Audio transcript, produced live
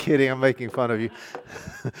kidding. I'm making fun of you.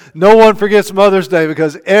 No one forgets Mother's Day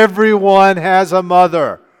because everyone has a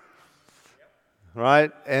mother.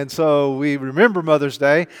 Right? And so we remember Mother's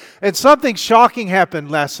Day. And something shocking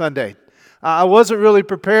happened last Sunday. I wasn't really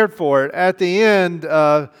prepared for it. At the end,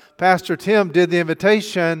 Pastor Tim did the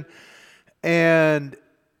invitation, and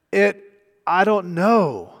I don't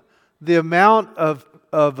know the amount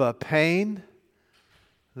of pain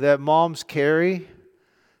that moms carry.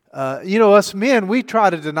 Us men, we try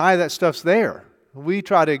to deny that stuff's there. We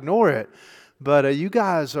try to ignore it. But you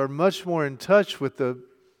guys are much more in touch with the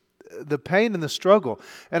pain and the struggle.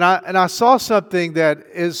 And I saw something that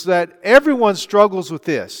everyone struggles with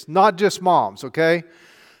this, not just moms, okay?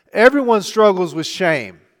 Everyone struggles with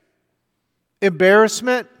shame.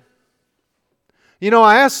 Embarrassment.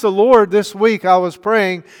 I asked the Lord this week, I was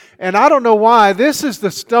praying, and I don't know why, this is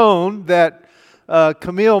the stone that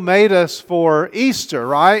Camille made us for Easter,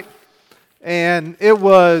 right? And it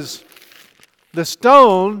was the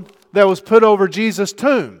stone that was put over Jesus'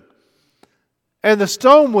 tomb. And the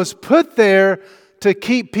stone was put there to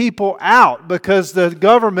keep people out because the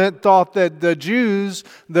government thought that the Jews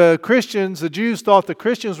thought the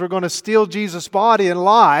Christians were going to steal Jesus' body and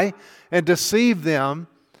lie and deceive them.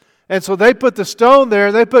 And so they put the stone there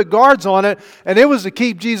and they put guards on it, and it was to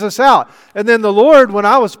keep Jesus out. And then the Lord, when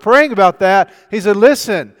I was praying about that, He said,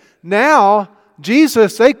 listen, now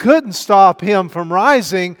Jesus, they couldn't stop Him from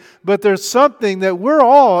rising, but there's something that we're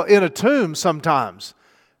all in a tomb sometimes.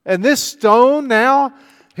 And this stone now,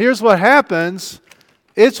 here's what happens.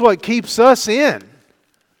 It's what keeps us in.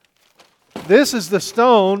 This is the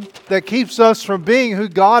stone that keeps us from being who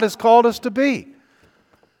God has called us to be.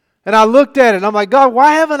 And I looked at it and I'm like, God,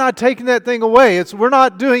 why haven't I taken that thing away? We're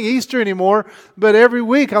not doing Easter anymore, but every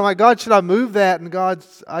week I'm like, God, should I move that? And God,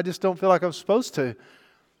 I just don't feel like I'm supposed to. And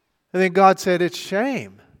then God said, it's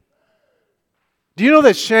shame. Do you know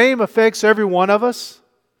that shame affects every one of us?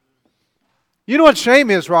 You know what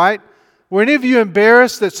shame is, right? Were any of you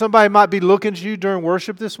embarrassed that somebody might be looking at you during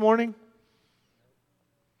worship this morning?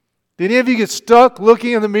 Did any of you get stuck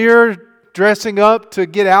looking in the mirror, dressing up to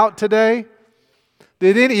get out today?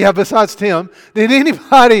 Besides Tim, did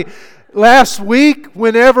anybody last week,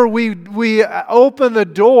 whenever we opened the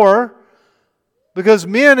door, because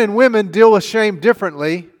men and women deal with shame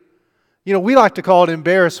differently. We like to call it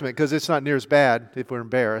embarrassment because it's not near as bad if we're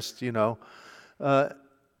embarrassed,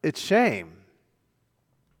 It's shame.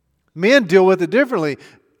 Men deal with it differently.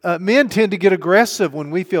 Men tend to get aggressive when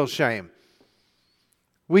we feel shame.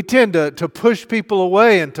 We tend to push people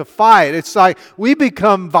away and to fight. It's like we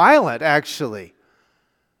become violent, actually.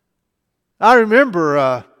 I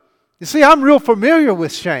remember, I'm real familiar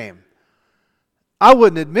with shame. I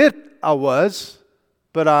wouldn't admit I was,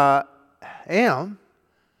 but I am.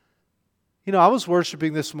 I was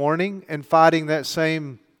worshiping this morning and fighting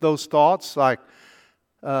those thoughts like,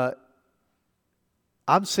 I'm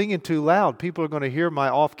singing too loud. People are going to hear my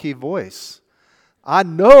off-key voice. I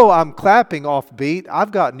know I'm clapping off beat.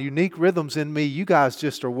 I've got unique rhythms in me. You guys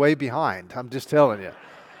just are way behind. I'm just telling you.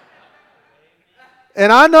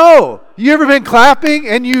 And I know. You ever been clapping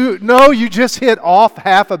and you know you just hit off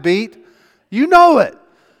half a beat? You know it.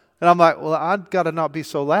 And I'm like, well, I've got to not be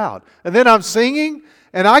so loud. And then I'm singing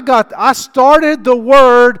and I started the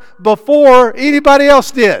word before anybody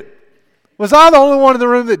else did. Was I the only one in the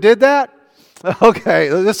room that did that? Okay,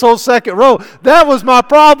 this whole second row. That was my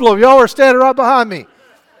problem. Y'all were standing right behind me.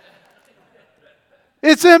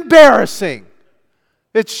 It's embarrassing.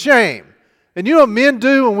 It's shame. And you know what men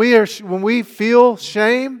do when we feel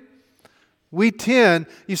shame?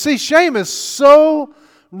 You see, shame is so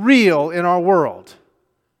real in our world.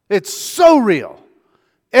 It's so real.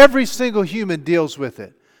 Every single human deals with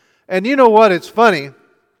it. And you know what? It's funny,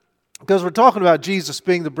 because we're talking about Jesus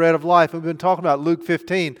being the bread of life. We've been talking about Luke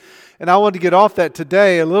 15. And I wanted to get off that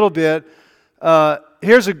today a little bit.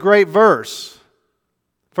 Here's a great verse.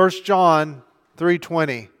 1 John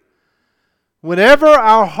 3:20. Whenever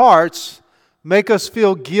our hearts make us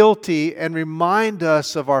feel guilty and remind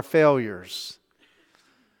us of our failures.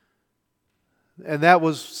 And that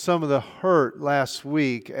was some of the hurt last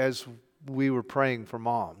week as we were praying for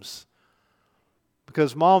moms.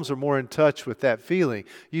 Because moms are more in touch with that feeling.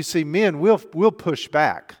 You see, men, we'll push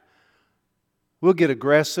back. We'll get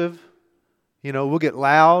aggressive. We'll get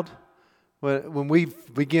loud. When we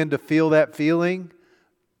begin to feel that feeling,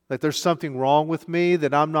 that there's something wrong with me,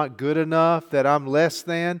 that I'm not good enough, that I'm less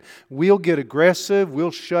than, we'll get aggressive,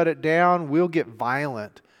 we'll shut it down, we'll get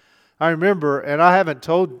violent. I remember, and I haven't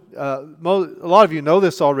told, a lot of you know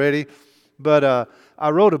this already, but I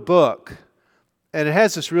wrote a book, and it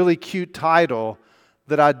has this really cute title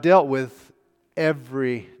that I dealt with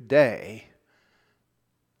every day.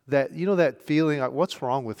 that feeling like, what's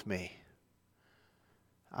wrong with me?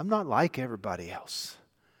 I'm not like everybody else.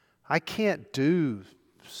 I can't do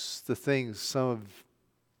the things some of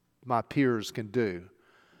my peers can do.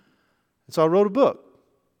 And so I wrote a book.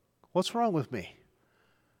 What's wrong with me?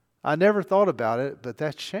 I never thought about it, but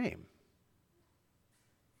that's shame.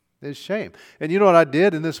 It's shame. And you know what I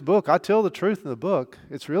did in this book? I tell the truth in the book.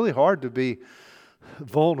 It's really hard to be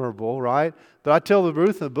vulnerable, right? But I tell the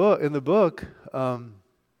truth in the book.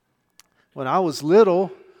 When I was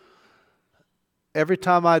little, every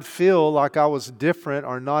time I'd feel like I was different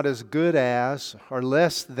or not as good as or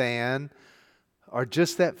less than or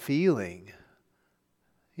just that feeling.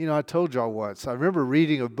 You know, I told y'all once, I remember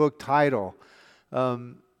reading a book title,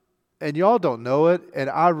 and y'all don't know it, and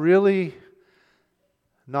I really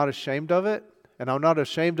not ashamed of it, and I'm not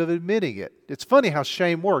ashamed of admitting it. It's funny how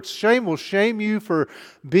shame works. Shame will shame you for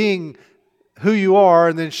being who you are,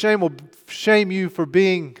 and then shame will shame you for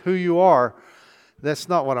being who you are. That's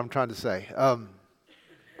not what I'm trying to say.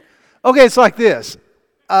 Okay, it's like this.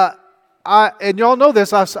 And y'all know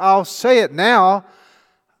this. I'll say it now.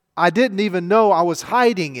 I didn't even know I was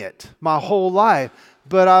hiding it my whole life.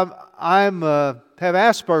 But I'm have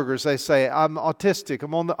Asperger's. They say I'm autistic.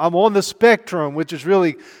 I'm on the spectrum, which is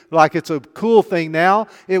really like it's a cool thing now.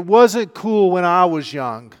 It wasn't cool when I was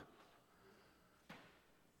young.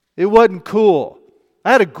 It wasn't cool.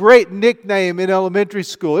 I had a great nickname in elementary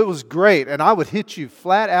school. It was great, and I would hit you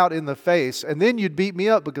flat out in the face, and then you'd beat me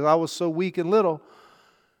up because I was so weak and little.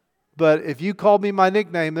 But if you called me my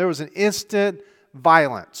nickname, there was an instant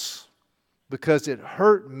violence because it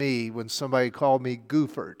hurt me when somebody called me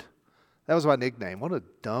Gooford. That was my nickname. What a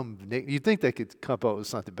dumb nickname. You'd think they could come up with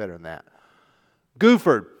something better than that.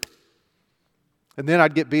 Gooford. And then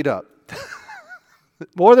I'd get beat up.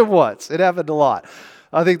 More than once. It happened a lot.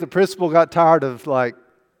 I think the principal got tired of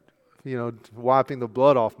wiping the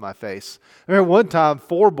blood off my face. I remember one time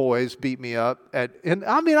 4 boys beat me up I'm in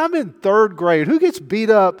 3rd grade. Who gets beat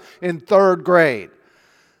up in 3rd grade?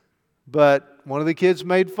 But one of the kids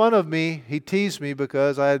made fun of me. He teased me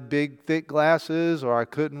because I had big, thick glasses, or I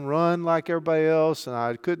couldn't run like everybody else, and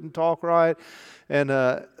I couldn't talk right. And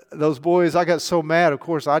those boys, I got so mad. Of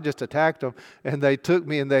course, I just attacked them, and they took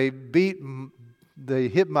me and they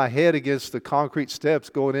hit my head against the concrete steps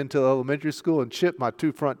going into the elementary school and chipped my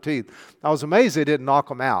 2 front teeth. I was amazed they didn't knock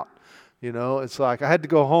them out. You know, it's like I had to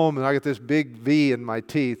go home and I got this big V in my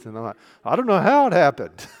teeth, and I'm like, I don't know how it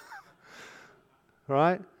happened.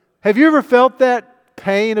 Right? Have you ever felt that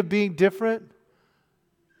pain of being different?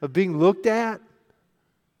 Of being looked at?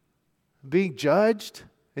 Being judged?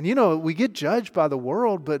 And you know, we get judged by the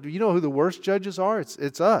world, but you know who the worst judges are?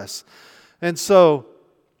 It's us. And so,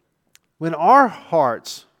 when our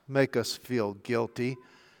hearts make us feel guilty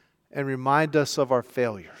and remind us of our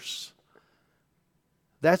failures,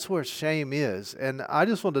 that's where shame is. And I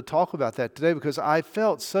just wanted to talk about that today because I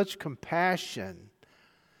felt such compassion.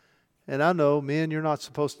 And I know, men, you're not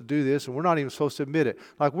supposed to do this, and we're not even supposed to admit it.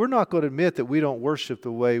 Like, we're not going to admit that we don't worship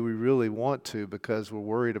the way we really want to because we're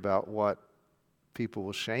worried about what people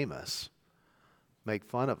will shame us, make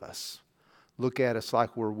fun of us, look at us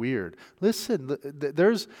like we're weird. Listen,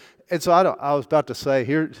 and so I was about to say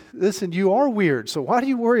here, listen, you are weird, so why do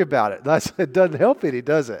you worry about it? It doesn't help any,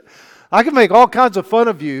 does it? I can make all kinds of fun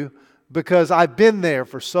of you because I've been there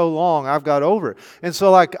for so long, I've got over it. And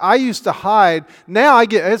so like I used to hide, now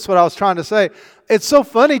that's what I was trying to say. It's so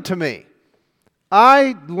funny to me.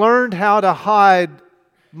 I learned how to hide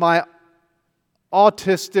my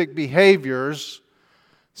autistic behaviors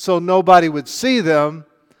so nobody would see them.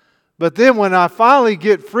 But then when I finally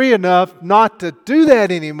get free enough not to do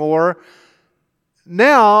that anymore,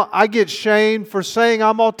 now I get shamed for saying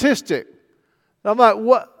I'm autistic. I'm like,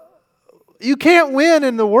 what? You can't win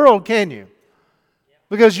in the world, can you?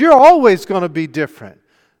 Because you're always going to be different.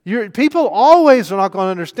 People always are not going to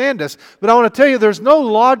understand this. But I want to tell you, there's no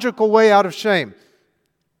logical way out of shame.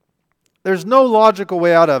 There's no logical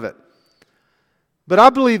way out of it. But I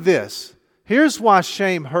believe this. Here's why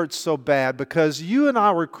shame hurts so bad. Because you and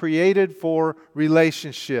I were created for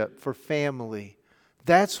relationship, for family.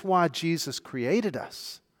 That's why Jesus created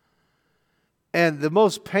us. And the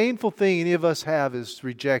most painful thing any of us have is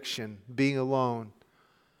rejection, being alone.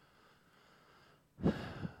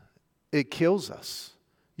 It kills us.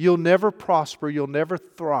 You'll never prosper, you'll never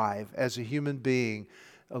thrive as a human being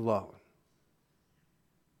alone.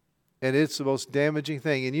 And it's the most damaging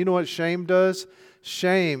thing. And you know what shame does?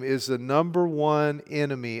 Shame is the number one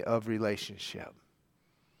enemy of relationship.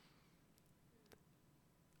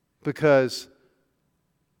 Because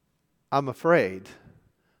I'm afraid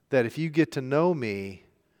that if you get to know me,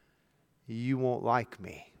 you won't like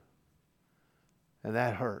me. And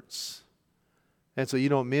that hurts. And so you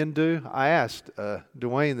know what men do? I asked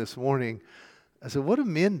Dwayne this morning, I said, what do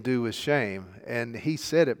men do with shame? And he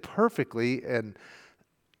said it perfectly, and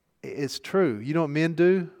it's true. You know what men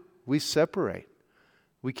do? We separate.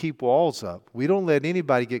 We keep walls up. We don't let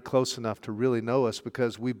anybody get close enough to really know us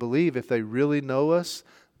because we believe if they really know us,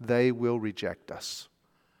 they will reject us.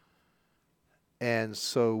 And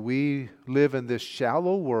so we live in this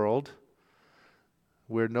shallow world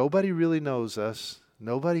where nobody really knows us.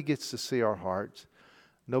 Nobody gets to see our hearts.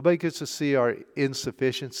 Nobody gets to see our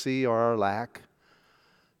insufficiency or our lack,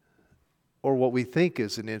 or what we think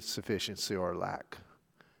is an insufficiency or a lack.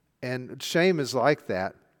 And shame is like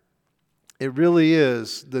that. It really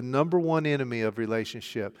is the number one enemy of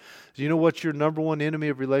relationship. Do you know what's your number one enemy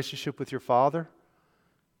of relationship with your Father?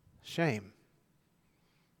 Shame.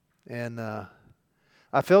 And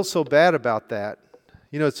I felt so bad about that.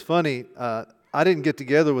 You know, it's funny. I didn't get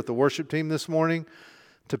together with the worship team this morning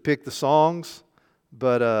to pick the songs.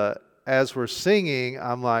 But as we're singing,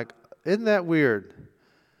 I'm like, isn't that weird?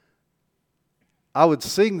 I would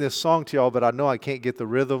sing this song to y'all, but I know I can't get the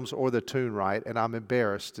rhythms or the tune right, and I'm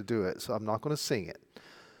embarrassed to do it, so I'm not going to sing it.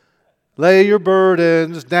 Lay your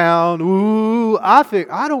burdens down. Ooh, I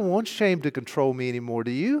don't want shame to control me anymore.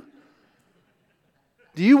 Do you?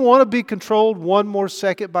 Do you want to be controlled one more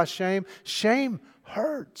second by shame? Shame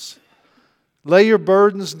hurts. Lay your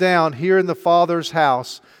burdens down here in the Father's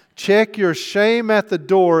house. Check your shame at the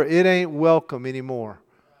door. It ain't welcome anymore.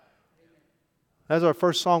 That's our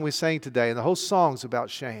first song we sang today, and the whole song's about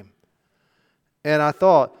shame. And I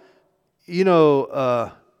thought, you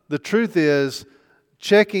know, the truth is,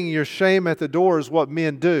 checking your shame at the door is what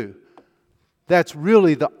men do. That's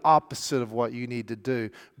really the opposite of what you need to do.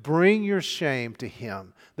 Bring your shame to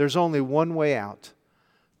Him. There's only one way out.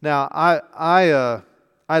 Now,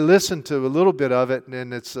 I listened to a little bit of it,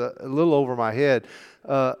 and it's a little over my head.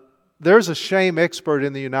 There's a shame expert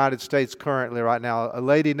in the United States currently right now, a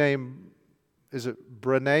lady named, is it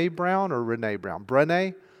Brene Brown or Renee Brown?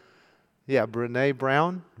 Brene? Yeah, Brene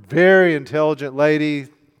Brown. Very intelligent lady,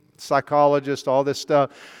 psychologist, all this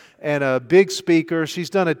stuff. And a big speaker. She's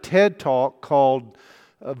done a TED Talk called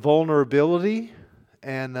Vulnerability.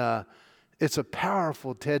 And it's a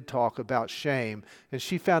powerful TED Talk about shame. And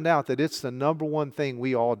she found out that it's the number one thing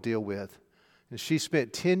we all deal with. And she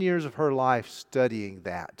spent 10 years of her life studying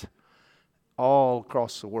that all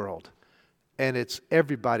across the world. And it's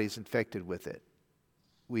everybody's infected with it.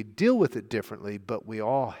 We deal with it differently, but we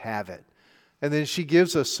all have it. And then she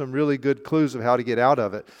gives us some really good clues of how to get out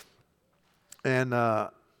of it. And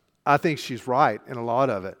I think she's right in a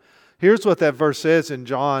lot of it. Here's what that verse says in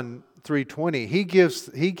John 3:20. He gives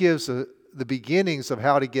the beginnings of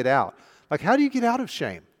how to get out. Like, how do you get out of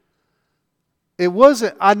shame? It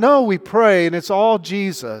wasn't, I know we pray and it's all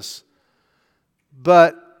Jesus,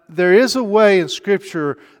 but there is a way in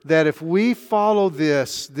Scripture that if we follow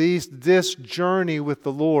this journey with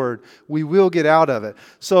the Lord, we will get out of it.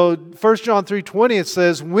 So 1 John 3:20, it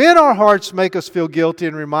says, when our hearts make us feel guilty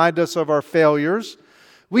and remind us of our failures,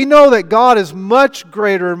 we know that God is much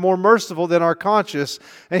greater and more merciful than our conscience,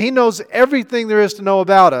 and He knows everything there is to know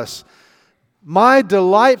about us. My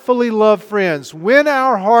delightfully loved friends, when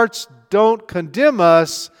our hearts don't condemn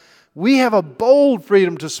us, we have a bold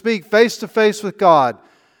freedom to speak face to face with God.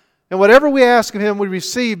 And whatever we ask of Him, we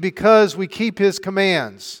receive because we keep His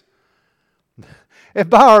commands. And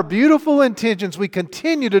by our beautiful intentions, we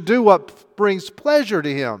continue to do what brings pleasure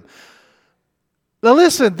to Him. Now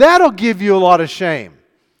listen, that'll give you a lot of shame.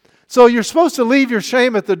 So you're supposed to leave your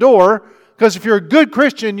shame at the door, because if you're a good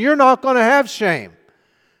Christian, you're not going to have shame.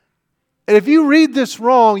 And if you read this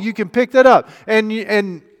wrong, you can pick that up.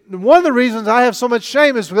 And one of the reasons I have so much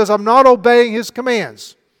shame is because I'm not obeying His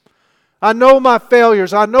commands. I know my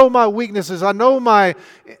failures. I know my weaknesses. I know them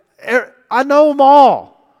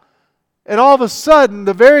all. And all of a sudden,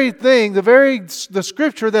 the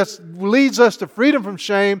Scripture that leads us to freedom from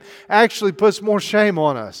shame actually puts more shame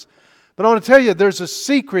on us. But I want to tell you, there's a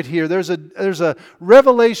secret here. There's a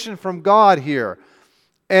revelation from God here.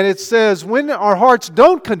 And it says, when our hearts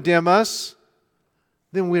don't condemn us,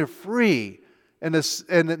 then we're free. And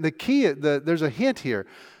the key, there's a hint here.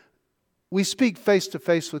 We speak face to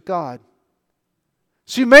face with God.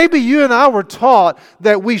 See, maybe you and I were taught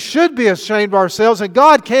that we should be ashamed of ourselves, and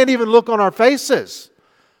God can't even look on our faces.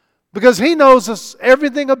 Because He knows us,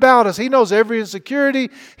 everything about us. He knows every insecurity.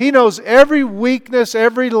 He knows every weakness,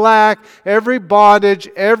 every lack, every bondage,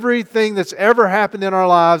 everything that's ever happened in our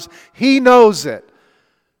lives. He knows it.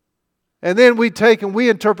 And then we take and we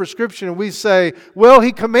interpret Scripture and we say, well,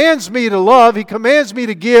 He commands me to love, He commands me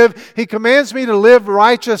to give, He commands me to live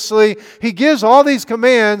righteously. He gives all these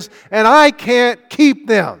commands and I can't keep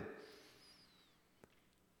them.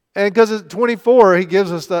 And because it's 24, He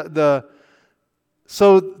gives us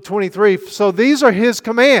so 23, so these are His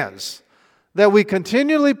commands, that we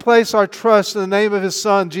continually place our trust in the name of His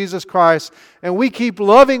Son, Jesus Christ, and we keep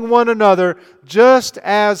loving one another just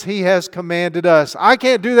as He has commanded us. I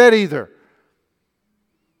can't do that either.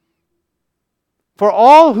 For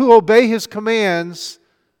all who obey His commands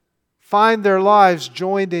find their lives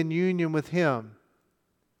joined in union with Him.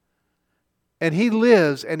 And He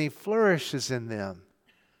lives and He flourishes in them.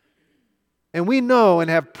 And we know and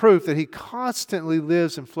have proof that He constantly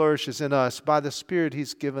lives and flourishes in us by the Spirit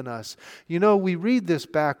He's given us. You know, we read this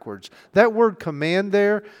backwards. That word command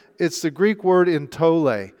there, it's the Greek word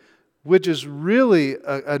entole, which is really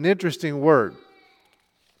an interesting word.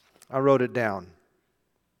 I wrote it down.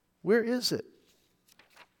 Where is it?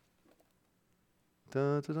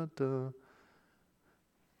 Dun, dun, dun, dun.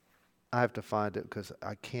 I have to find it because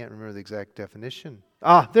I can't remember the exact definition.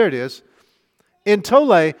 There it is.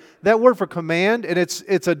 Entole, that word for command, and it's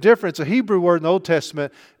a Hebrew word in the Old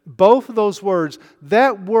Testament. Both of those words,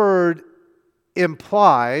 that word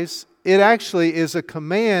implies it actually is a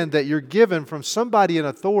command that you're given from somebody in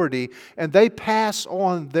authority, and they pass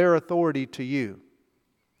on their authority to you.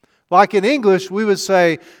 Like in English, we would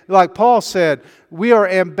say, like Paul said, we are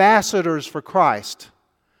ambassadors for Christ.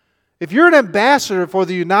 If you're an ambassador for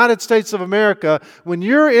the United States of America, when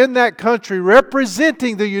you're in that country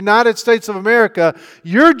representing the United States of America,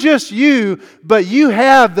 you're just you, but you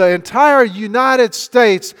have the entire United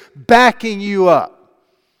States backing you up.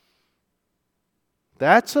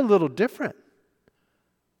 That's a little different.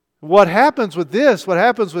 What happens with this, what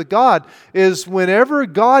happens with God, is whenever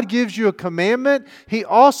God gives you a commandment, He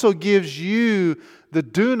also gives you the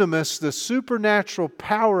dunamis, the supernatural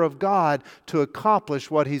power of God to accomplish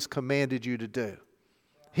what He's commanded you to do.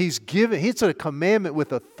 It's a commandment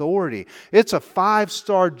with authority. It's a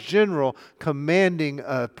 5-star general commanding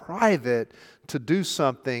a private to do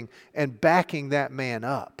something and backing that man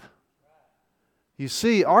up. You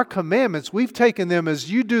see, our commandments, we've taken them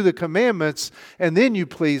as you do the commandments and then you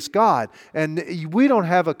please God. And we don't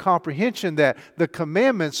have a comprehension that the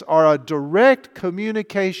commandments are a direct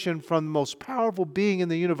communication from the most powerful being in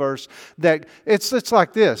the universe. That it's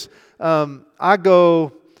like this.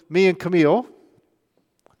 Me and Camille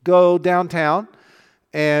go downtown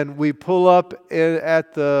and we pull up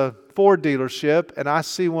at the Ford dealership, and I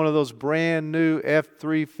see one of those brand new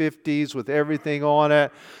F-350s with everything on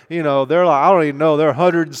it. You know, they're like, I don't even know, they're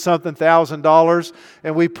 $100,000.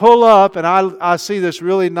 And we pull up, and I see this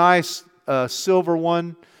really nice silver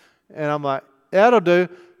one, and I'm like, that'll do.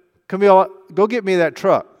 Camille, go get me that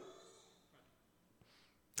truck.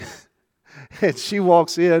 And she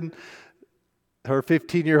walks in, her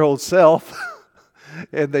 15-year-old self,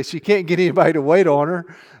 and she can't get anybody to wait on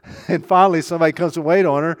her. And finally, somebody comes to wait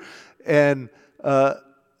on her, and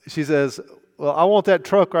she says, well, I want that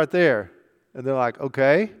truck right there. And they're like,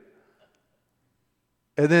 okay.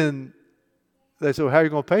 And then they said, well, how are you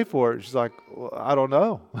going to pay for it? She's like, well, I don't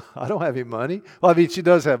know. I don't have any money. Well, I mean, she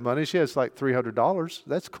does have money. She has like $300.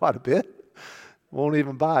 That's quite a bit. Won't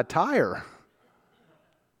even buy a tire.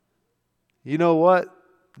 You know what?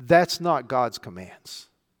 That's not God's commands.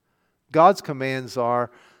 God's commands are,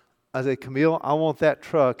 I say, Camille, I want that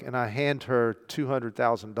truck, and I hand her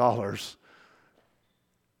 $200,000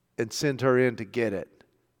 and send her in to get it.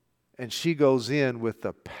 And she goes in with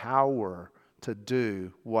the power to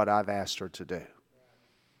do what I've asked her to do.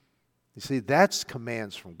 You see, that's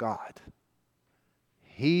commands from God.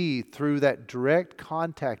 He, through that direct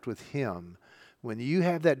contact with Him, when you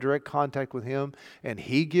have that direct contact with Him and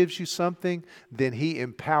He gives you something, then He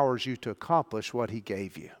empowers you to accomplish what He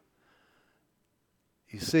gave you.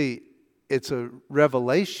 You see, it's a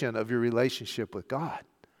revelation of your relationship with God.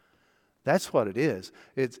 That's what it is.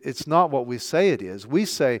 It's not what we say it is. We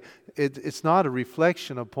say it's not a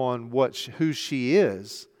reflection upon who she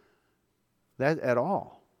is that at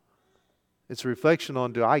all. It's a reflection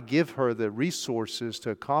on, do I give her the resources to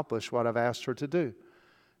accomplish what I've asked her to do?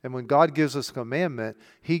 And when God gives us a commandment,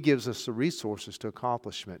 He gives us the resources to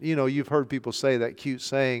accomplishment. You know, you've heard people say that cute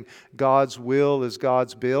saying, God's will is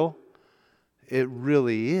God's bill. It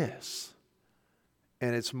really is.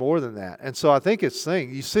 And it's more than that. And so I think it's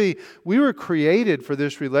thing. You see, we were created for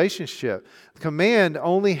this relationship. Command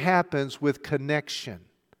only happens with connection.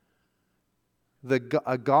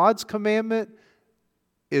 God's commandment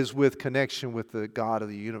is with connection with the God of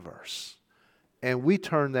the universe. And we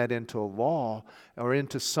turn that into a law or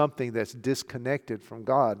into something that's disconnected from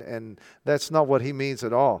God. And that's not what he means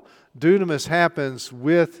at all. Dunamis happens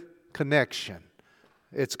with connection.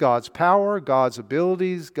 It's God's power, God's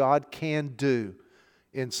abilities, God can do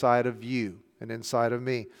inside of you and inside of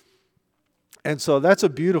me. And so that's a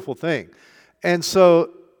beautiful thing. And so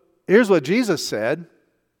here's what Jesus said.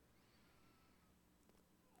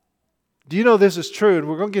 Do you know this is true? And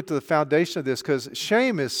we're going to get to the foundation of this because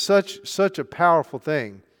shame is such a powerful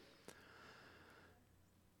thing.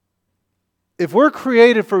 If we're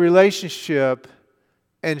created for relationship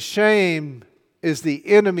and shame is the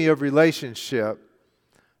enemy of relationship,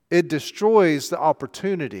 it destroys the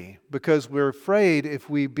opportunity because we're afraid if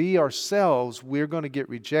we be ourselves, we're going to get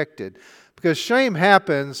rejected. Because shame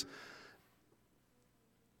happens.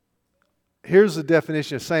 Here's the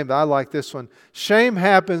definition of shame. I like this one. Shame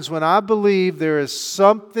happens when I believe there is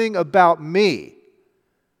something about me.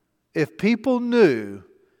 If people knew,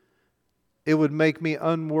 it would make me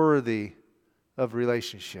unworthy of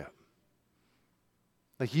relationship.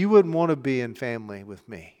 Like you wouldn't want to be in family with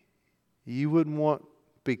me. You wouldn't want to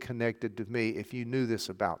be connected to me if you knew this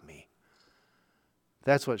about me.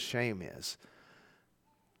 That's what shame is.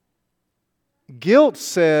 Guilt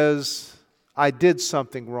says, I did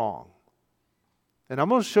something wrong. And I'm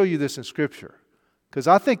going to show you this in Scripture. Because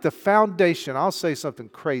I think the foundation, I'll say something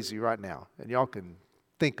crazy right now, and y'all can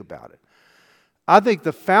think about it. I think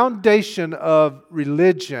the foundation of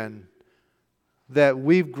religion that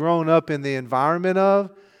we've grown up in the environment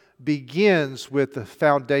of begins with the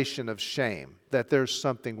foundation of shame, that there's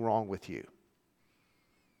something wrong with you.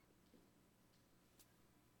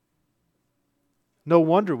 No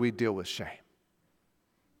wonder we deal with shame.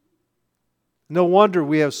 No wonder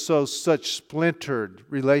we have such splintered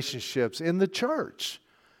relationships in the church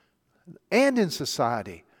and in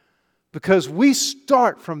society. Because we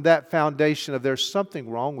start from that foundation of there's something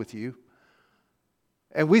wrong with you.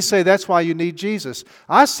 And we say that's why you need Jesus.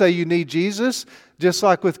 I say you need Jesus, just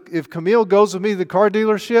like if Camille goes with me to the car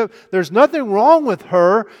dealership, there's nothing wrong with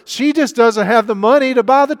her. She just doesn't have the money to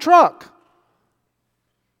buy the truck.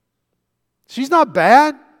 She's not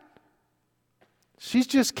bad. She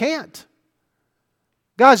just can't.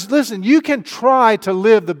 Guys, listen, you can try to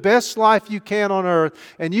live the best life you can on earth,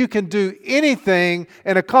 and you can do anything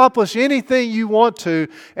and accomplish anything you want to,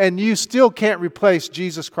 and you still can't replace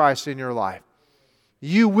Jesus Christ in your life.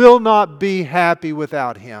 You will not be happy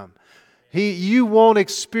without Him. You won't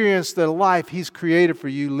experience the life He's created for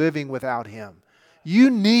you living without Him.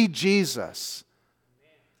 You need Jesus.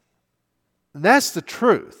 And that's the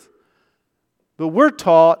truth. But we're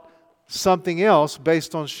taught something else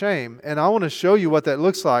based on shame. And I want to show you what that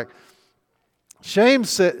looks like.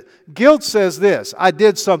 Guilt says this, I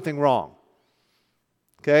did something wrong.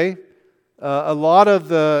 Okay? A lot of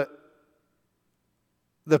the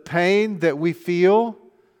pain that we feel,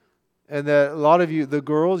 and that a lot of you, the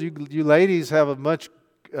girls, you ladies have a much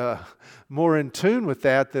more in tune with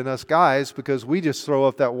that than us guys, because we just throw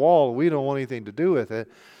up that wall. We don't want anything to do with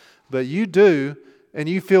it. But you do, and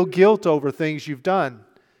you feel guilt over things you've done.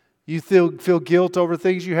 You feel guilt over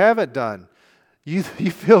things you haven't done. You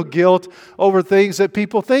feel guilt over things that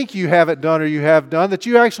people think you haven't done or you have done that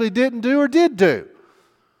you actually didn't do or did do.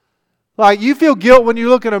 Like you feel guilt when you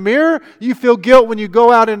look in a mirror. You feel guilt when you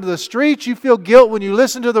go out into the streets. You feel guilt when you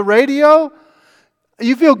listen to the radio.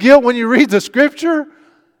 You feel guilt when you read the Scripture.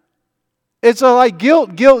 It's like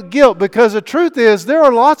guilt, because the truth is there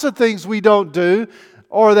are lots of things we don't do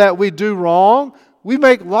or that we do wrong. We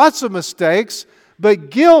make lots of mistakes.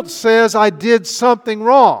 But guilt says, I did something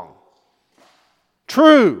wrong.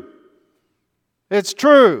 True. It's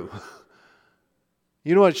true.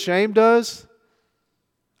 You know what shame does?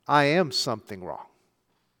 I am something wrong.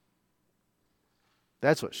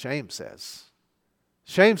 That's what shame says.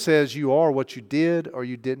 Shame says you are what you did or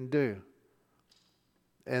you didn't do.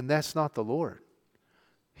 And that's not the Lord.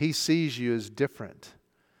 He sees you as different.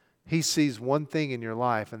 He sees one thing in your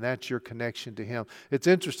life, and that's your connection to Him. It's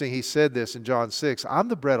interesting, He said this in John 6, I'm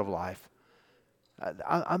the bread of life.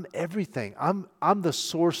 I'm everything. I'm the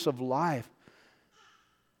source of life.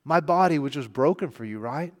 My body, which was broken for you,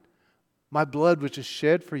 right? My blood, which is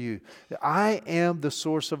shed for you. I am the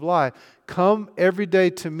source of life. Come every day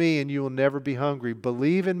to me, and you will never be hungry.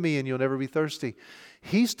 Believe in me, and you'll never be thirsty.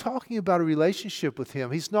 He's talking about a relationship with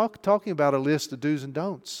Him. He's not talking about a list of do's and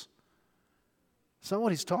don'ts. That's not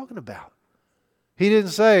what He's talking about. He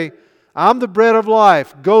didn't say, I'm the bread of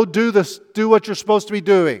life. Go do what you're supposed to be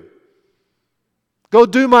doing. Go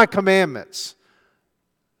do my commandments.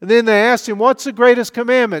 And then they asked Him, what's the greatest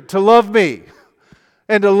commandment? To love me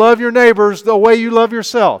and to love your neighbors the way you love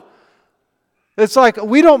yourself. It's like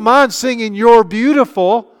we don't mind singing "You're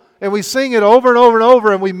Beautiful," and we sing it over and over and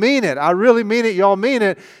over, and we mean it. I really mean it. Y'all mean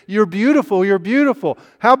it. You're beautiful. You're beautiful.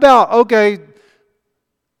 How about, okay,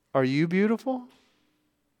 are you beautiful?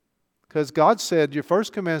 Because God said your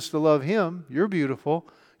first commandment is to love Him. You're beautiful.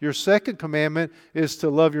 Your second commandment is to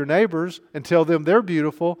love your neighbors and tell them they're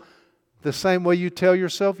beautiful the same way you tell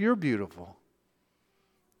yourself you're beautiful.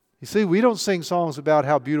 You see, we don't sing songs about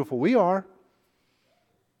how beautiful we are.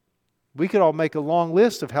 We could all make a long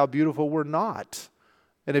list of how beautiful we're not.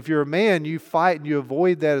 And if you're a man, you fight and you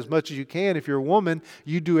avoid that as much as you can. If you're a woman,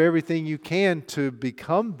 you do everything you can to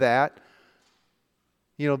become that.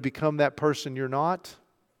 Become that person you're not.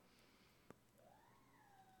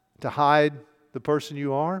 To hide the person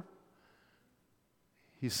you are.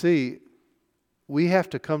 You see, we have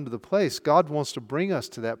to come to the place. God wants to bring us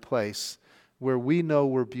to that place where we know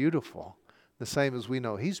we're beautiful. The same as we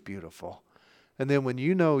know He's beautiful. And then when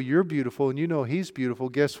you know you're beautiful and you know He's beautiful,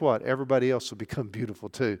 guess what? Everybody else will become beautiful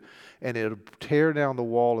too. And it'll tear down the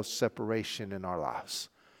wall of separation in our lives.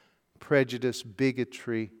 Prejudice,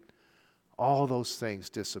 bigotry, all those things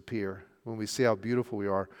disappear when we see how beautiful we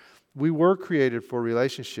are. We were created for a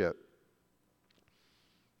relationship.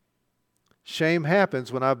 Shame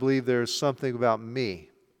happens when I believe there's something about me.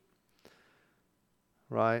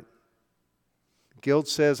 Right? Guilt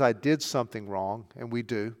says I did something wrong, and we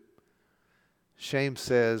do. Shame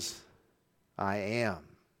says I am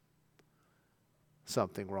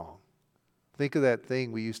something wrong. Think of that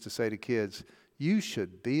thing we used to say to kids. You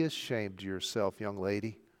should be ashamed of yourself, young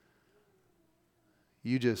lady.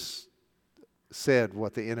 You just said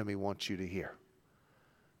what the enemy wants you to hear.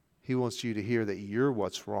 He wants you to hear that you're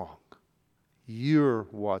what's wrong. You're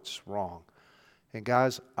what's wrong. And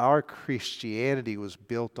guys, our Christianity was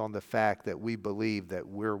built on the fact that we believe that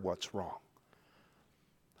we're what's wrong.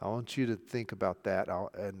 I want you to think about that,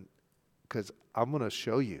 and because I'm going to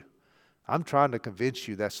show you. I'm trying to convince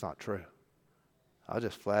you that's not true. I'll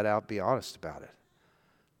just flat out be honest about it.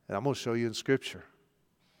 And I'm going to show you in Scripture.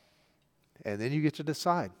 And then you get to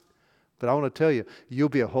decide. But I want to tell you, you'll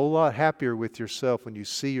be a whole lot happier with yourself when you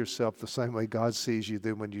see yourself the same way God sees you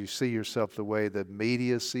than when you see yourself the way the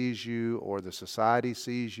media sees you or the society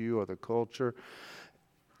sees you or the culture.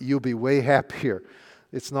 You'll be way happier.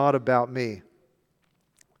 It's not about me.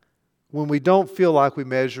 When we don't feel like we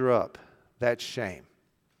measure up, that's shame.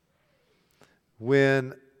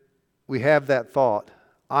 When we have that thought,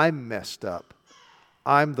 I'm messed up,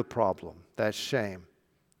 I'm the problem, that's shame.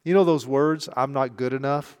 You know those words, I'm not good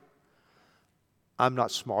enough, I'm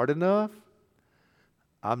not smart enough,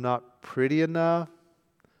 I'm not pretty enough,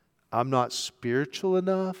 I'm not spiritual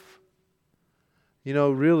enough. You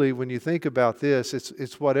know, really, when you think about this,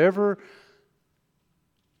 it's whatever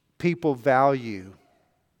people value,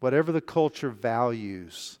 whatever the culture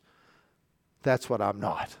values, that's what I'm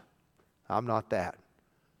not. I'm not that.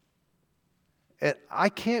 And I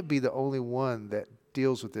can't be the only one that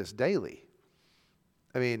deals with this daily.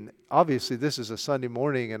 I mean, obviously this is a Sunday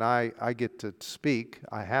morning and I get to speak.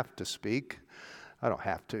 I have to speak. I don't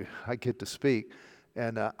have to. I get to speak.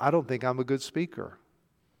 And I don't think I'm a good speaker.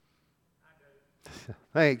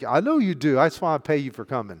 Hey, I know you do. That's why I pay you for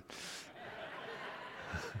coming.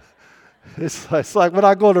 It's like when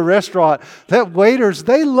I go to a restaurant, that waiters,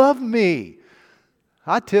 they love me.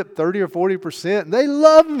 I tip 30 or 40% and they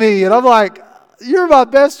love me. And I'm like, you're my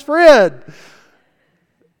best friend.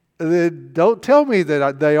 And then don't tell me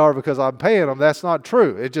that they are because I'm paying them. That's not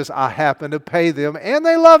true. It's just I happen to pay them and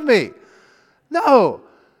they love me. No.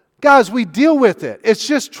 Guys, we deal with it. It's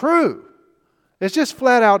just true. It's just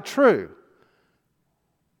flat out true.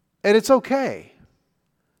 And it's okay.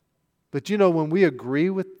 But you know, when we agree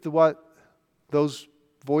with what those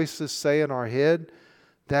voices say in our head,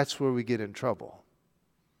 that's where we get in trouble.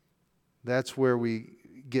 That's where we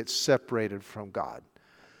get separated from God.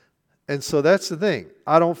 And so that's the thing.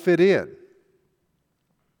 I don't fit in.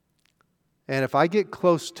 And if I get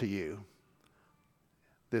close to you,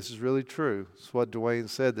 this is really true. It's what Dwayne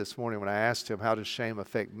said this morning when I asked him, how does shame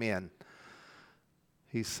affect men?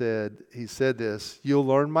 He said this, you'll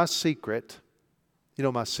learn my secret. You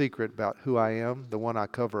know my secret about who I am, the one I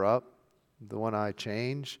cover up, the one I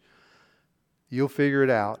change. You'll figure it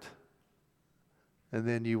out, and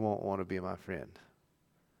then you won't want to be my friend.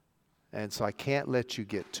 And so I can't let you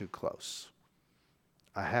get too close.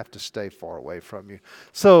 I have to stay far away from you.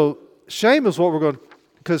 So shame is what we're going to,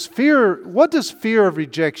 because fear, what does fear of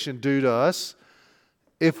rejection do to us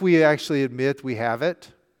if we actually admit we have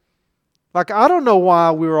it? Like, I don't know why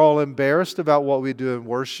we're all embarrassed about what we do in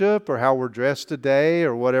worship or how we're dressed today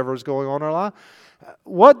or whatever's going on in our life.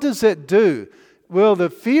 What does it do? Well, the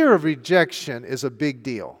fear of rejection is a big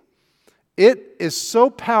deal. It is so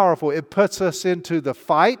powerful. It puts us into the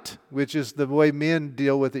fight, which is the way men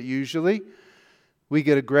deal with it usually. We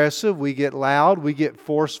get aggressive, we get loud, we get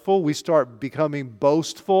forceful, we start becoming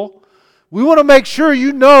boastful. We want to make sure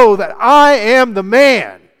you know that I am the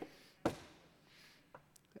man.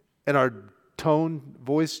 And our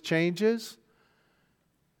voice changes.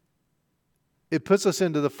 It puts us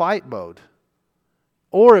into the fight mode.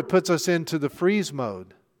 Or it puts us into the freeze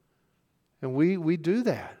mode. And we do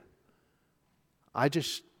that. I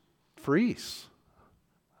just freeze.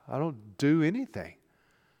 I don't do anything.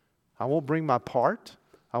 I won't bring my part.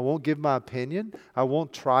 I won't give my opinion. I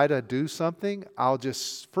won't try to do something. I'll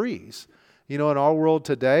just freeze. You know, in our world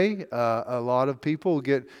today, a lot of people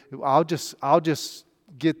I'll just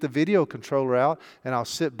get the video controller out and I'll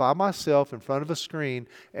sit by myself in front of a screen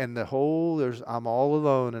and I'm all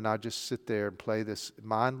alone and I just sit there and play this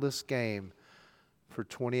mindless game for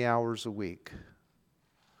 20 hours a week.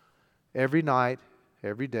 Every night,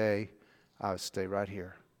 every day, I would stay right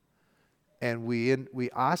here. And we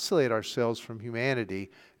isolate ourselves from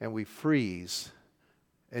humanity and we freeze.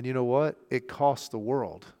 And you know what? It costs the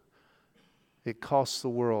world. It costs the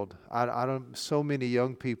world. So many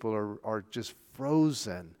young people are just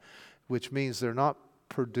frozen, which means they're not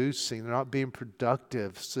producing, they're not being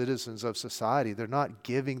productive citizens of society. They're not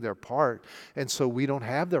giving their part. And so we don't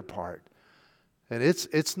have their part. And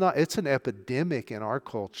it's an epidemic in our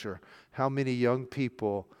culture. How many young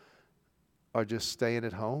people are just staying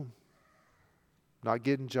at home, not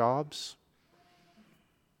getting jobs,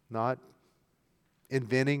 not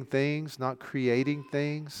inventing things, not creating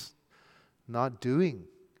things, not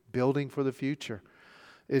building for the future.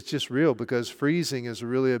 It's just real because freezing is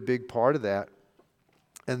really a big part of that.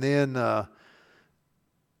 And then the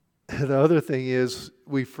other thing is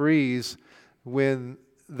we freeze when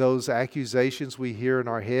those accusations we hear in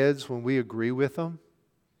our heads, when we agree with them.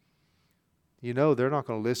 You know they're not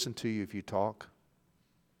going to listen to you if you talk.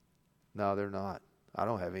 No, they're not. I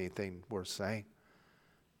don't have anything worth saying.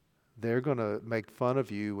 They're going to make fun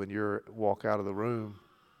of you when you walk out of the room.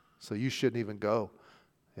 So you shouldn't even go.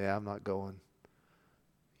 Yeah, I'm not going.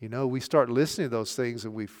 You know, we start listening to those things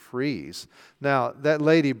and we freeze. Now, that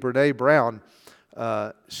lady, Brene Brown,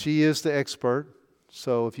 she is the expert.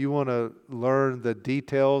 So if you want to learn the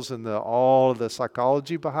details and all of the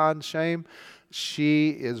psychology behind shame,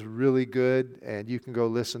 she is really good. And you can go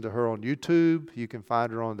listen to her on YouTube. You can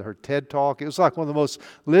find her on her TED Talk. It was like one of the most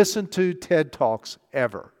listened to TED Talks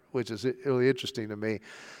ever, which is really interesting to me.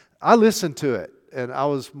 I listened to it. And I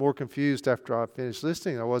was more confused after I finished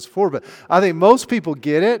listening than I was before. But I think most people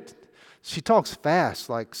get it. She talks fast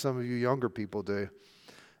like some of you younger people do.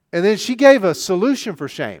 And then she gave a solution for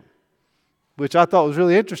shame, which I thought was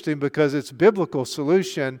really interesting because it's a biblical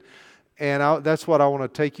solution. And that's what I want to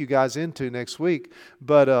take you guys into next week.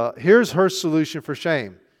 But here's her solution for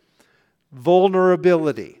shame.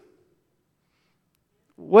 Vulnerability.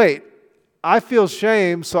 Wait, I feel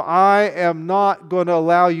shame, so I am not going to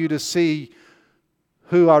allow you to see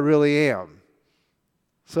who I really am.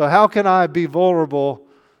 So how can I be vulnerable?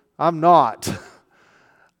 I'm not.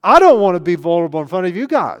 I don't want to be vulnerable in front of you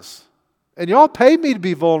guys. And y'all paid me to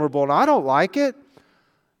be vulnerable, and I don't like it.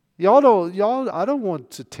 I don't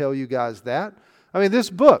want to tell you guys that. I mean, this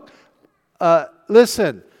book,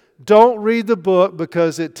 listen, don't read the book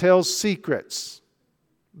because it tells secrets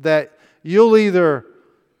that you'll either,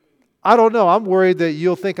 I don't know, I'm worried that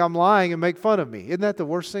you'll think I'm lying and make fun of me. Isn't that the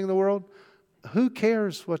worst thing in the world? Who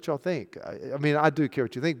cares what y'all think? I mean, I do care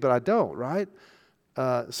what you think, but I don't, right?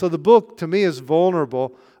 So the book, to me, is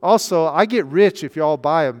vulnerable. Also, I get rich if y'all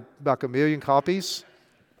buy like 1 million copies.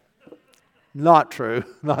 Not true.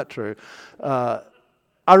 Not true.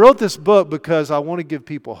 I wrote this book because I want to give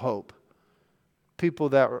people hope. People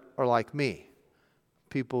that are like me.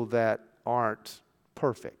 People that aren't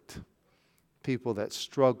perfect. People that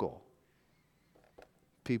struggle.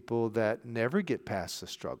 People that never get past the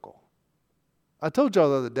struggle. I told y'all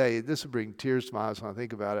the other day, this will bring tears to my eyes when I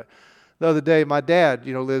think about it. The other day, my dad,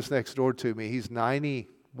 lives next door to me. He's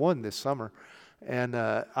 91 this summer. And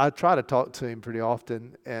I try to talk to him pretty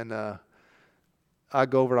often. And I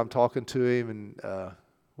go over and I'm talking to him. And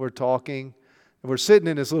we're talking. And we're sitting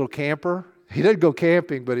in his little camper. He doesn't go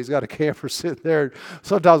camping, but he's got a camper sitting there.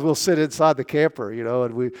 Sometimes we'll sit inside the camper,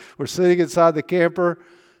 and we're sitting inside the camper.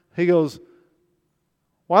 He goes,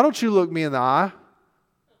 "Why don't you look me in the eye?"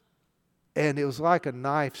 And it was like a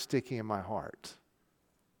knife sticking in my heart.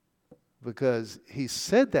 Because he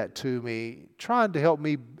said that to me, trying to help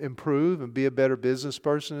me improve and be a better business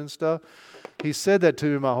person and stuff. He said that to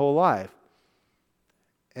me my whole life.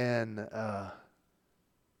 And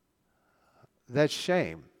that's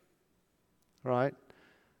shame, right?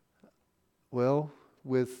 Well,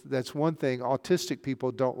 that's one thing. Autistic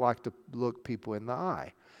people don't like to look people in the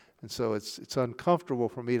eye. And so it's uncomfortable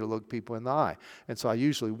for me to look people in the eye. And so I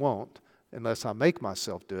usually won't unless I make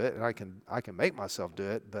myself do it. And I can make myself do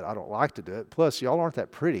it, but I don't like to do it. Plus, y'all aren't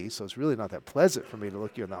that pretty, so it's really not that pleasant for me to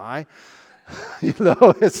look you in the eye.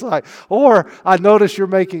 It's like, or I notice you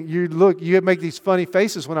make these funny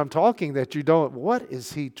faces when I'm talking that you don't, what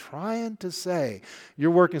is he trying to say?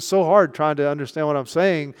 You're working so hard trying to understand what I'm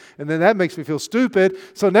saying, and then that makes me feel stupid.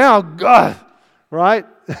 So now, God, right?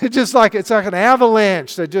 It's like an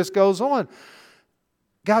avalanche that just goes on.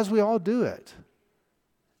 Guys, we all do it.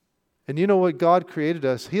 And you know what? God created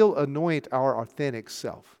us. He'll anoint our authentic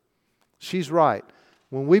self. She's right.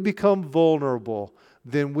 When we become vulnerable,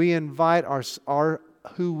 then we invite our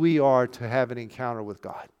who we are to have an encounter with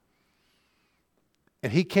God.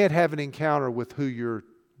 And He can't have an encounter with who you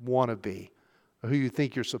want to be or who you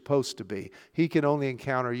think you're supposed to be. He can only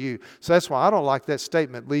encounter you. So that's why I don't like that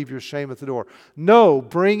statement, leave your shame at the door. No,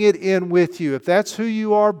 bring it in with you. If that's who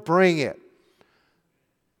you are, bring it.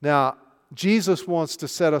 Now, Jesus wants to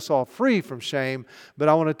set us all free from shame, but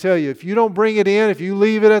I want to tell you, if you don't bring it in, if you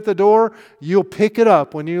leave it at the door, you'll pick it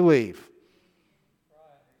up when you leave.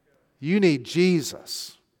 You need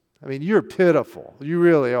Jesus. I mean, you're pitiful. You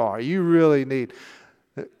really are. You really need.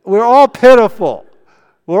 We're all pitiful.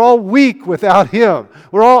 We're all weak without Him.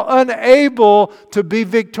 We're all unable to be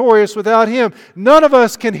victorious without Him. None of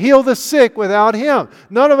us can heal the sick without Him.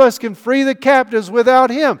 None of us can free the captives without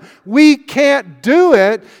Him. We can't do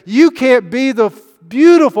it. You can't be the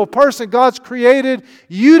beautiful person God's created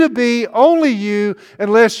you to be, only you,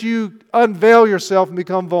 unless you unveil yourself and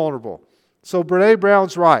become vulnerable. So Brene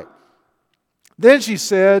Brown's right. Then she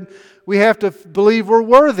said, we have to believe we're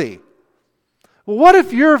worthy. Well, what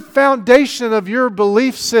if your foundation of your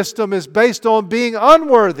belief system is based on being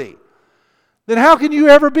unworthy? Then how can you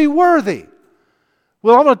ever be worthy?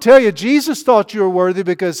 Well, I'm going to tell you, Jesus thought you were worthy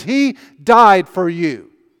because He died for you.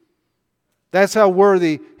 That's how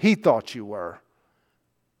worthy He thought you were.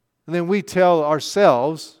 And then we tell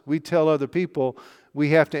ourselves, we tell other people, we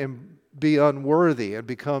have to be unworthy and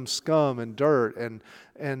become scum and dirt.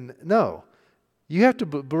 And no. You have to,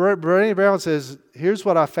 Brene Brown says, here's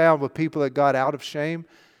what I found with people that got out of shame.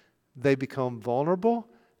 They become vulnerable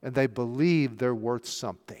and they believe they're worth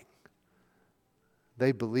something.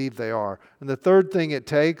 They believe they are. And the third thing it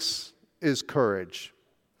takes is courage.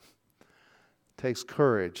 It takes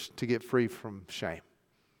courage to get free from shame.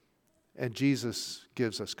 And Jesus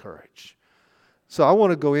gives us courage. So I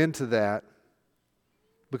want to go into that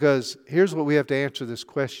because here's what we have to answer this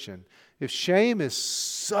question. If shame is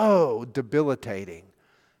so debilitating,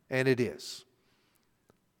 and it is,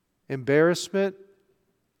 embarrassment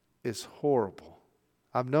is horrible.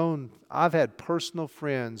 I've had personal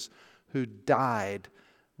friends who died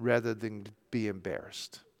rather than be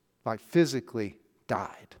embarrassed, like physically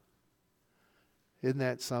died. Isn't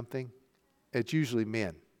that something? It's usually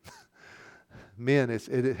men. Men,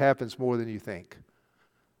 it happens more than you think.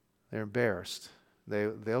 They're embarrassed.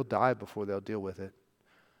 They'll die before they'll deal with it.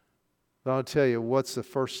 But I'll tell you, what's the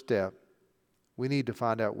first step? We need to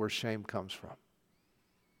find out where shame comes from.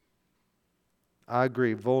 I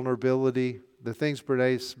agree. Vulnerability, the things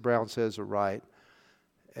Brene Brown says are right.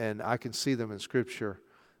 And I can see them in Scripture.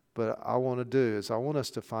 But I want us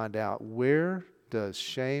to find out, where does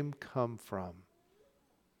shame come from?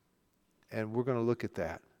 And we're going to look at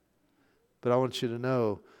that. But I want you to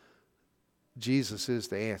know, Jesus is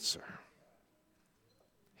the answer.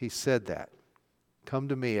 He said that. Come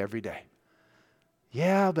to me every day.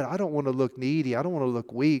 Yeah, but I don't want to look needy. I don't want to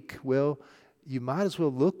look weak. Well, you might as well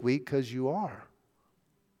look weak because you are.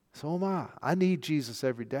 So am I. I need Jesus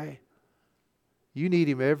every day. You need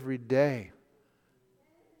Him every day.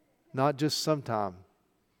 Not just sometime.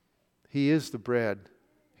 He is the bread.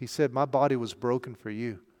 He said, my body was broken for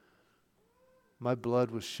you. My blood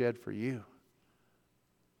was shed for you.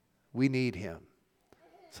 We need Him.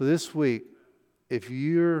 So this week, if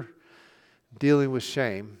you're dealing with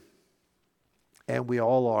shame, and we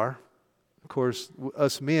all are. Of course,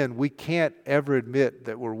 us men, we can't ever admit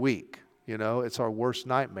that we're weak. It's our worst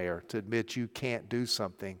nightmare to admit you can't do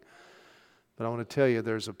something. But I want to tell you,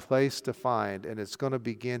 there's a place to find, and it's going to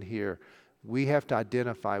begin here. We have to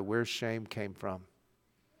identify where shame came from.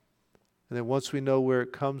 And then once we know where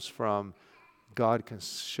it comes from, God can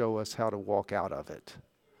show us how to walk out of it.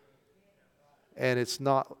 And it's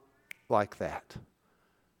not like that.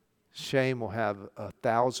 Shame will have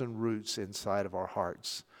 1,000 roots inside of our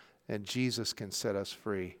hearts, and Jesus can set us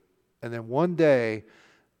free. And then one day,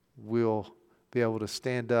 we'll be able to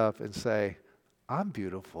stand up and say, I'm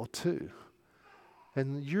beautiful too.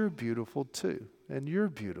 And you're beautiful too. and you're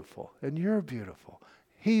beautiful, and you're beautiful.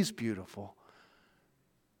 He's beautiful.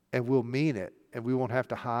 And we'll mean it, and we won't have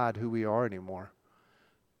to hide who we are anymore.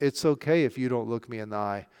 It's okay if you don't look me in the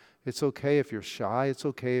eye. It's okay if you're shy. It's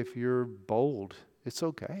okay if you're bold. It's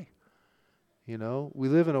okay. You know, we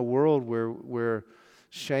live in a world where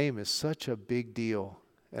shame is such a big deal.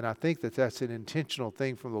 And I think that that's an intentional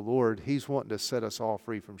thing from the Lord. He's wanting to set us all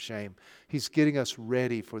free from shame. He's getting us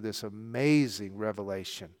ready for this amazing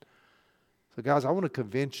revelation. So guys, I want to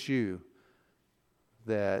convince you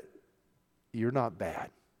that you're not bad,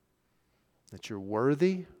 that you're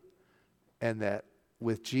worthy, and that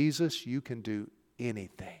with Jesus you can do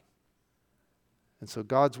anything. And so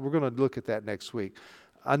we're going to look at that next week.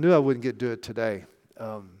 I knew I wouldn't get to do it today.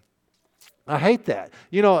 I hate that.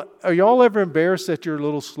 You know, are y'all ever embarrassed that you're a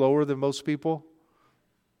little slower than most people?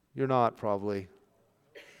 You're not, probably.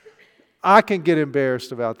 I can get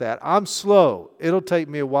embarrassed about that. I'm slow. It'll take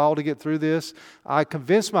me a while to get through this. I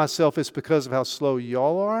convince myself it's because of how slow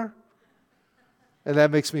y'all are, and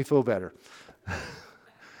that makes me feel better.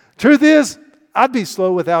 Truth is, I'd be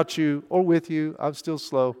slow without you or with you. I'm still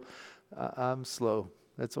slow. I'm slow.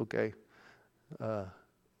 That's okay.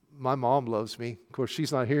 My mom loves me. Of course,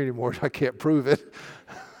 she's not here anymore. I can't prove it.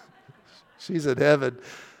 She's in heaven.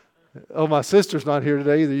 Oh, my sister's not here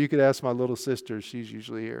today either. You could ask my little sister. She's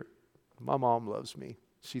usually here. My mom loves me.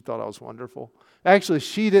 She thought I was wonderful. Actually,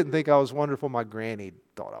 she didn't think I was wonderful. My granny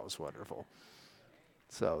thought I was wonderful.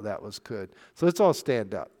 So that was good. So let's all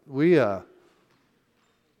stand up.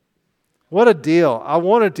 What a deal. I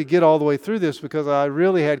wanted to get all the way through this because I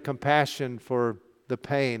really had compassion for the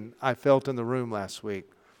pain I felt in the room last week.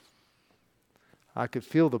 I could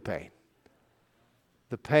feel the pain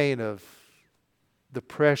of the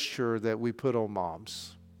pressure that we put on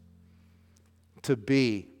moms to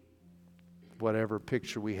be whatever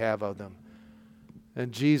picture we have of them.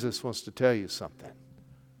 And Jesus wants to tell you something.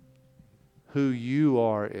 Who you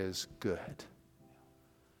are is good.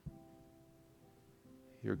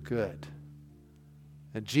 You're good.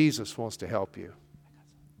 And Jesus wants to help you.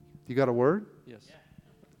 You got a word? Yes.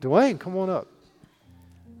 Dwayne, come on up.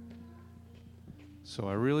 So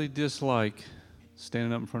I really dislike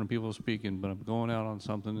standing up in front of people speaking, but I'm going out on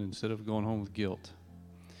something instead of going home with guilt.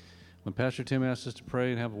 When Pastor Tim asked us to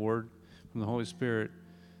pray and have a word from the Holy Spirit,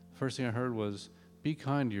 the first thing I heard was, be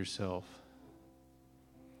kind to yourself.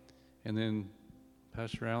 And then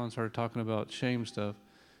Pastor Allen started talking about shame stuff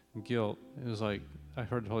and guilt. It was like, I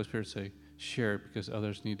heard the Holy Spirit say, share it because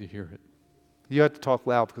others need to hear it. You have to talk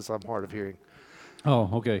loud because I'm hard of hearing. Oh,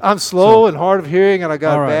 okay. I'm slow and hard of hearing, and I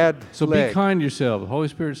got a bad leg. Be kind to yourself. The Holy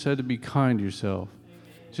Spirit said to be kind to yourself.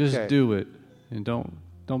 Just do it, and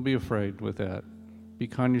don't be afraid with that. Be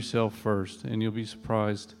kind to yourself first, and you'll be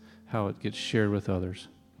surprised how it gets shared with others.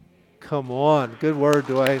 Come on. Good word,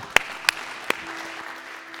 Dwayne.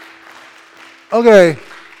 Okay.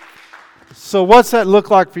 So what's that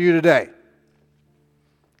look like for you today?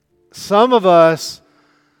 Some of us,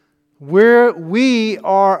 we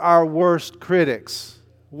are our worst critics.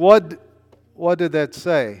 What did that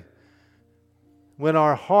say? When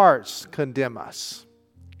our hearts condemn us.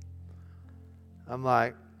 I'm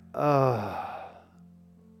like,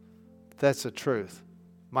 that's the truth.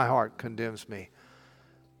 My heart condemns me.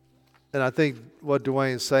 And I think what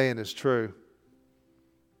Dwayne's saying is true.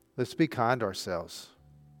 Let's be kind to ourselves.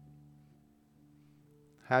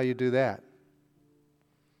 How you do that?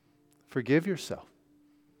 Forgive yourself.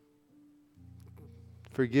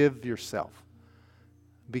 Forgive yourself.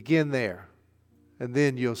 Begin there. And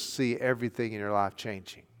then you'll see everything in your life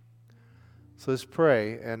changing. So let's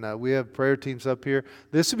pray. And we have prayer teams up here.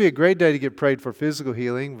 This would be a great day to get prayed for physical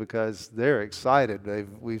healing because they're excited.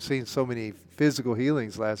 We've seen so many physical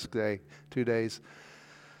healings last 2 days.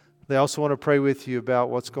 They also want to pray with you about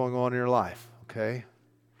what's going on in your life. Okay?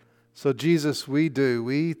 So Jesus, we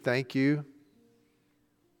thank you.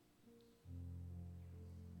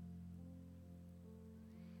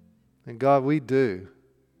 And God, we do.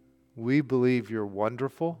 We believe you're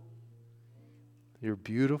wonderful. You're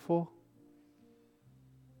beautiful.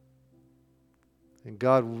 And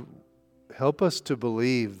God, help us to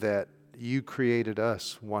believe that you created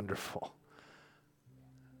us wonderful.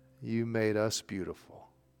 You made us beautiful.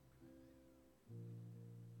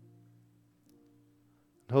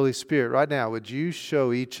 Holy Spirit, right now, would you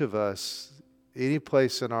show each of us any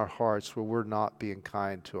place in our hearts where we're not being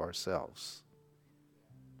kind to ourselves?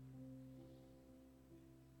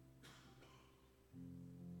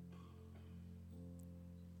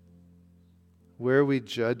 Where are we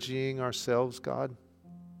judging ourselves, God?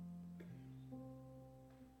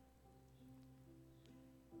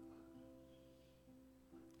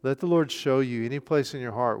 Let the Lord show you any place in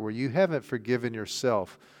your heart where you haven't forgiven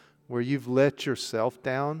yourself, where you've let yourself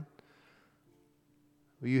down,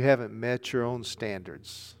 where you haven't met your own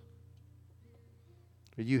standards,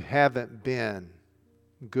 where you haven't been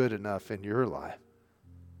good enough in your life.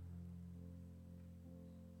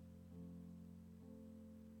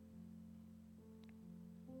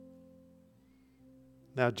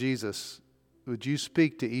 Now, Jesus, would you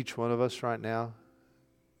speak to each one of us right now?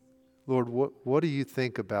 Lord, what do you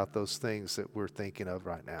think about those things that we're thinking of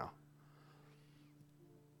right now?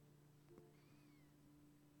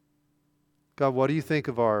 God, what do you think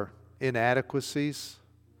of our inadequacies?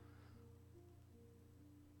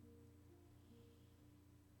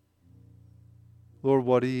 Lord,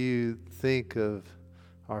 what do you think of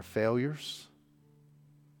our failures?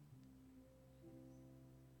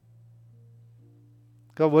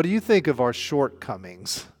 God, what do you think of our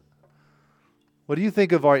shortcomings? What do you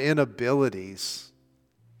think of our inabilities?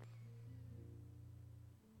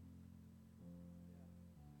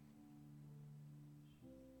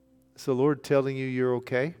 Is the Lord telling you you're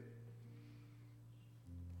okay?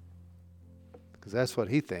 Because that's what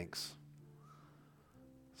He thinks.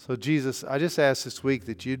 So Jesus, I just ask this week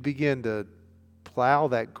that you'd begin to plow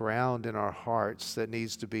that ground in our hearts that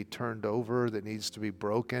needs to be turned over, that needs to be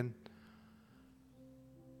broken.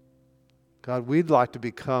 God, we'd like to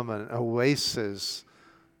become an oasis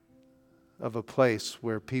of a place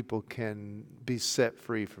where people can be set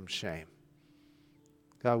free from shame.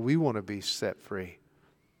 God, we want to be set free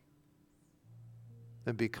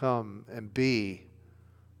and become and be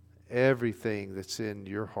everything that's in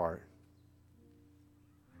your heart.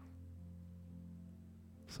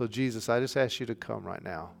 So Jesus, I just ask you to come right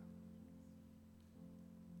now.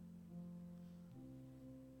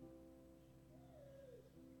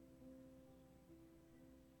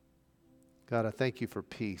 God, I thank you for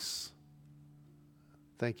peace.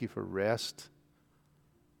 Thank you for rest.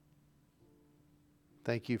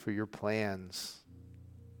 Thank you for your plans,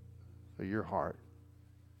 for your heart.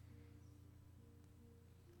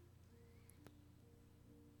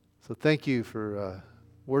 So thank you for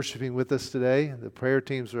worshiping with us today. The prayer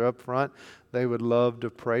teams are up front. They would love to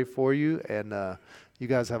pray for you, and you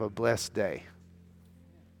guys have a blessed day.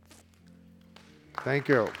 Thank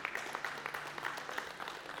you.